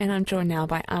And I'm joined now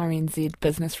by RNZ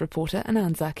business reporter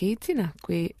Anan Zaki. Tēnā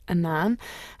koe, Anan.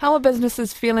 How are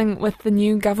businesses feeling with the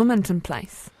new government in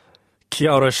place?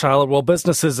 Kia ora, Charlotte. Well,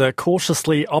 businesses are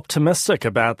cautiously optimistic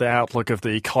about the outlook of the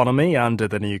economy under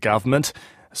the new government.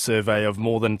 A survey of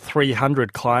more than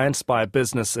 300 clients by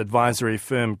business advisory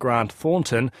firm Grant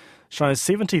Thornton shows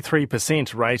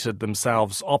 73% rated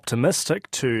themselves optimistic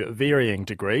to varying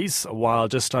degrees, while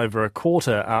just over a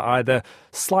quarter are either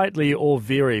slightly or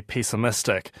very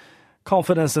pessimistic.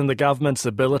 Confidence in the government's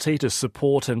ability to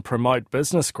support and promote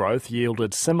business growth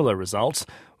yielded similar results,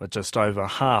 with just over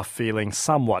half feeling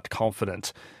somewhat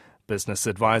confident. Business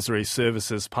advisory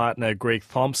services partner Greg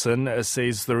Thompson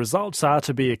says the results are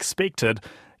to be expected,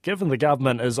 given the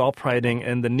government is operating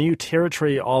in the new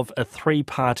territory of a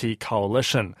three-party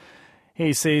coalition.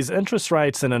 He says interest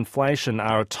rates and inflation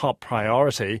are a top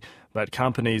priority, but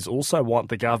companies also want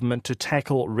the government to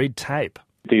tackle red tape.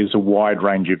 There's a wide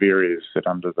range of areas that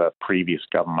under the previous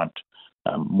government,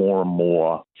 more and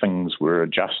more things were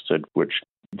adjusted, which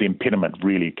the impediment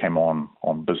really came on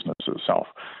business itself.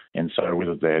 And so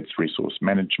whether that's Resource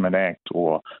Management Act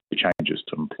or the changes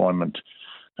to employment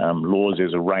laws,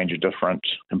 there's a range of different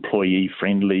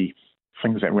employee-friendly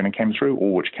things that when it came through,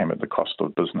 all which came at the cost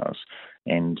of business.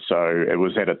 And so it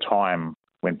was at a time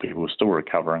when people were still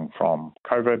recovering from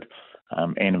COVID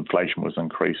and inflation was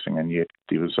increasing, and yet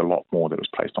there was a lot more that was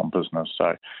placed on business.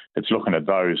 So it's looking at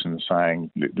those and saying,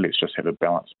 let's just have a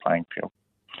balanced playing field.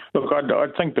 Look, I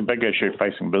think the big issue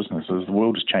facing business is the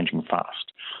world is changing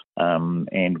fast.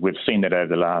 And we've seen that over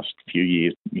the last few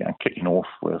years, kicking off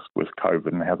with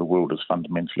COVID and how the world is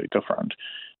fundamentally different.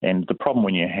 And the problem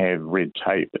when you have red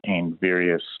tape and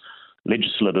various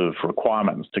legislative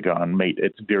requirements to go and meet,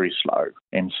 it's very slow.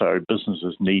 And so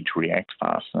businesses need to react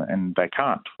fast, and they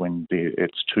can't when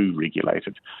it's too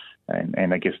regulated.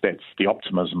 And I guess that's the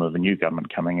optimism of the new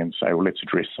government coming in and say, well, let's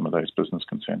address some of those business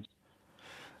concerns.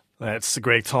 That's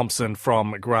Greg Thompson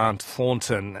from Grant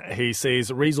Thornton. He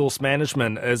says resource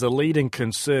management is a leading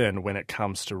concern when it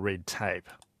comes to red tape.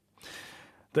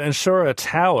 The insurer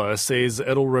Tower says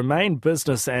it'll remain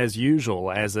business as usual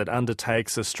as it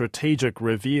undertakes a strategic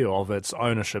review of its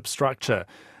ownership structure.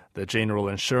 The general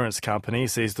insurance company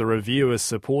says the review is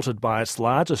supported by its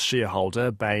largest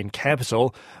shareholder, Bain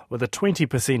Capital, with a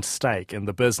 20% stake in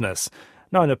the business.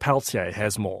 Nona Peltier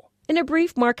has more. In a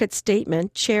brief market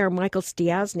statement, Chair Michael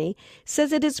Stiassny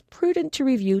says it is prudent to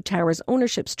review Tower's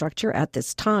ownership structure at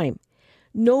this time.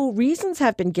 No reasons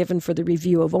have been given for the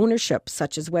review of ownership,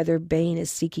 such as whether Bain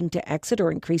is seeking to exit or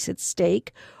increase its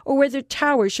stake, or whether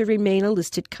Tower should remain a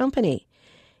listed company.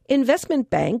 Investment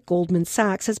bank Goldman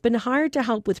Sachs has been hired to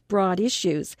help with broad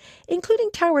issues,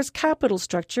 including Tower's capital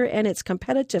structure and its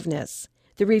competitiveness.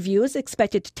 The review is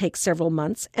expected to take several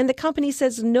months, and the company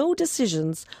says no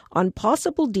decisions on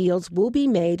possible deals will be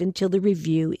made until the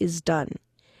review is done.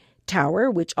 Tower,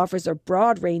 which offers a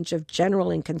broad range of general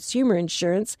and consumer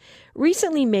insurance,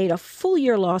 recently made a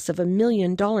full-year loss of $1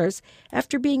 million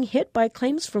after being hit by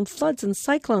claims from floods and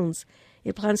cyclones.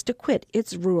 It plans to quit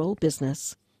its rural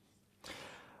business.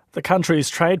 The country's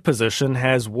trade position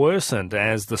has worsened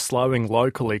as the slowing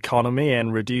local economy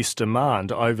and reduced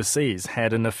demand overseas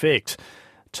had an effect.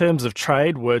 Terms of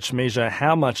trade, which measure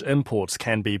how much imports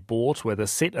can be bought with a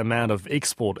set amount of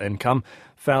export income,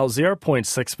 fell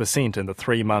 0.6% in the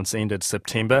 3 months ended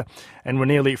September and were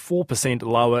nearly 4%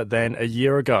 lower than a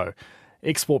year ago.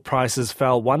 Export prices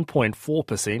fell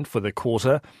 1.4% for the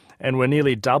quarter and were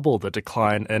nearly double the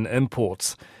decline in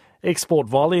imports. Export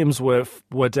volumes were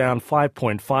down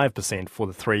 5.5% for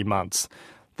the 3 months.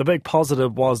 The big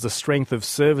positive was the strength of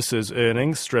services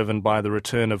earnings driven by the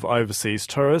return of overseas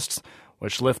tourists,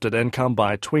 which lifted income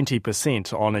by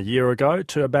 20% on a year ago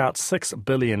to about $6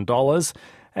 billion.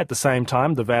 At the same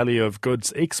time, the value of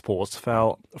goods exports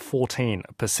fell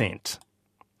 14%.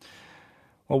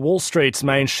 Well, Wall Street's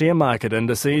main share market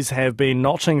indices have been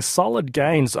notching solid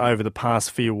gains over the past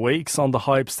few weeks on the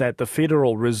hopes that the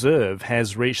Federal Reserve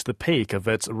has reached the peak of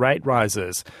its rate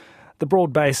rises. The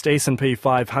broad-based S&P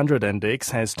 500 index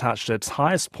has touched its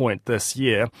highest point this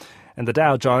year, and the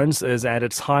Dow Jones is at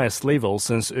its highest level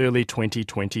since early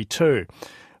 2022.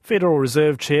 Federal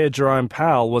Reserve Chair Jerome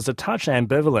Powell was a touch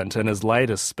ambivalent in his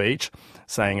latest speech,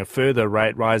 saying a further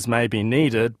rate rise may be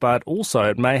needed, but also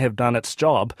it may have done its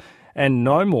job, and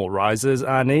no more rises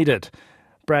are needed.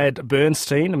 Brad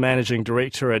Bernstein, Managing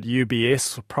Director at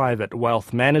UBS Private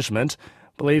Wealth Management,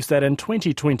 believes that in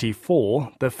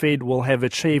 2024, the Fed will have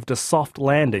achieved a soft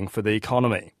landing for the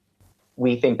economy.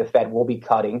 We think the Fed will be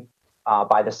cutting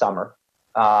by the summer.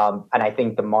 And I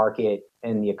think the market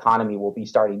and the economy will be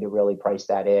starting to really price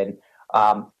that in.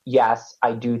 Yes,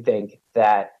 I do think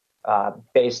that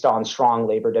based on strong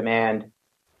labor demand,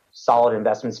 solid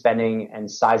investment spending,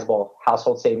 and sizable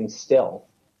household savings still,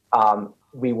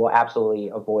 we will absolutely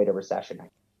avoid a recession.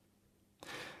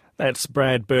 That's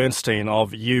Brad Bernstein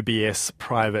of UBS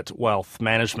Private Wealth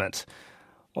Management.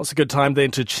 Well, it's a good time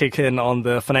then to check in on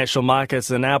the financial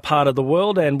markets in our part of the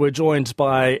world, and we're joined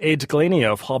by Ed Glennie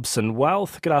of Hobson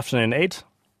Wealth. Good afternoon, Ed.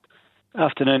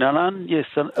 Afternoon, Anan. Yes,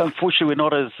 unfortunately we're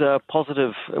not as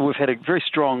positive. We've had a very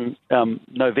strong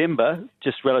November,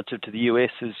 just relative to the US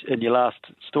as in your last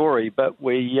story, but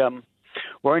we're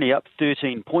only up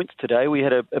 13 points today. We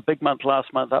had a big month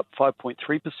last month, up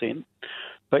 5.3%.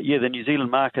 But yeah, the New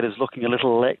Zealand market is looking a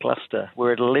little lackluster.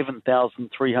 We're at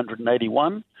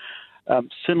 11,381.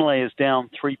 Sinlay is down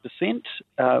 3%,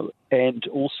 and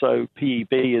also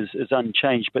PEB is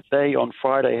unchanged. But they, on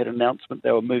Friday, had an announcement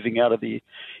they were moving out of the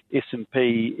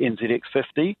S&P NZX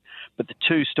 50. But the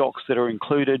two stocks that are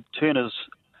included, Turner's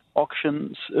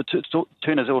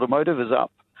Automotive is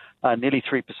up nearly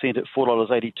 3% at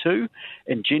 $4.82,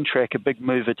 and Gentrack, a big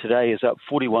mover today, is up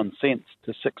 41 cents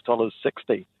to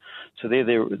 $6.60. So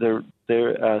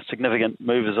they're significant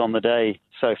movers on the day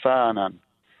so far, None.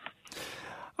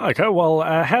 Okay, well,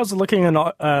 how's it looking in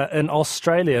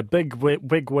Australia? Big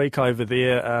week over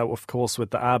there, of course, with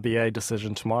the RBA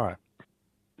decision tomorrow.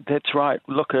 That's right.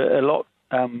 Look, a lot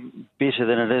better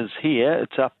than it is here.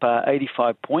 It's up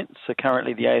 85 points. So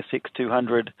currently the ASX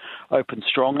 200 opened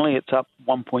strongly. It's up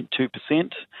 1.2%.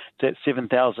 It's at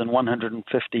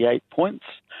 7,158 points.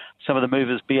 Some of the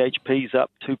movers, BHP's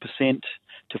up 2%.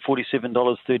 To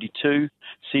 $47.32.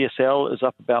 CSL is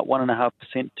up about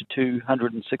 1.5% to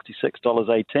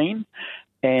 $266.18.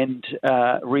 And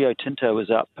Rio Tinto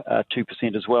is up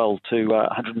 2% as well to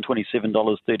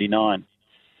 $127.39.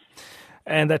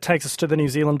 And that takes us to the New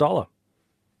Zealand dollar.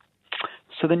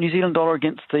 So the New Zealand dollar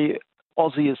against the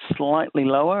Aussie is slightly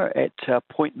lower at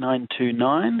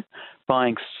 0.929,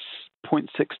 buying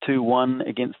 0.621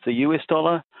 against the US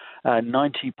dollar,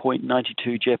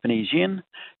 90.92 Japanese yen,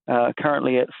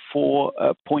 currently at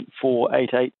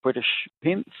 4.488 British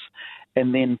pence,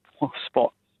 and then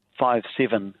spot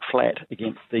 5.7 flat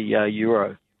against the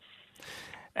euro.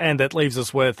 And that leaves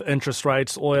us with interest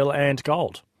rates, oil and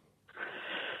gold.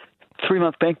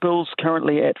 3-month bank bills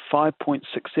currently at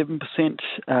 5.67%.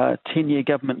 10-year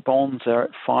government bonds are at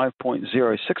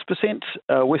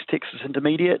 5.06%. West Texas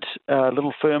Intermediate, a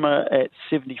little firmer at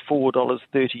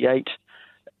 $74.38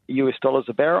 US dollars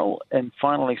a barrel. And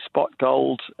finally, spot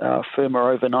gold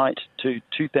firmer overnight to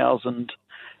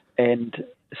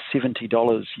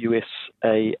 $2,070 US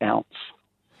a ounce.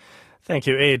 Thank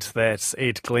you, Ed. That's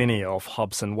Ed Glennie of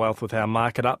Hobson Wealth with our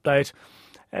market update.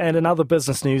 And in other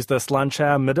business news this lunch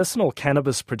hour, medicinal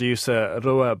cannabis producer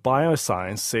Rua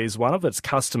Bioscience says one of its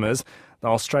customers, the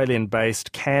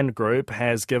Australian-based Can Group,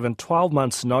 has given 12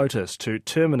 months' notice to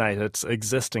terminate its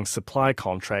existing supply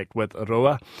contract with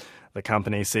Rua. The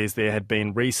company says there had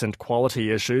been recent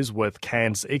quality issues with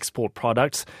Can's export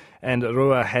products, and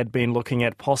Rua had been looking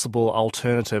at possible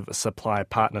alternative supply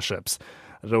partnerships.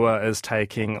 Rua is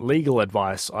taking legal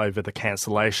advice over the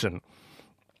cancellation.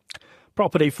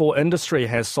 Property for Industry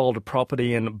has sold a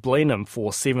property in Blenheim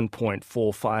for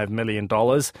 $7.45 million.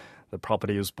 The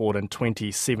property was bought in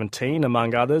 2017,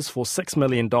 among others, for $6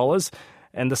 million,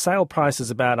 and the sale price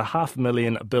is about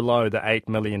 $500,000 below the $8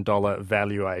 million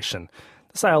valuation.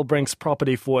 The sale brings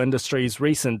Property for Industry's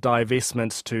recent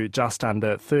divestments to just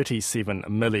under $37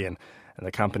 million, and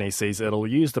the company says it'll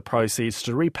use the proceeds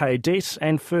to repay debt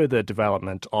and further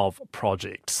development of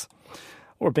projects.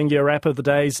 We'll bring you a wrap of the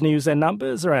day's news and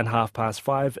numbers around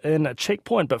 5:30 in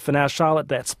Checkpoint. But for now, Charlotte,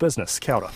 that's business. Kia ora.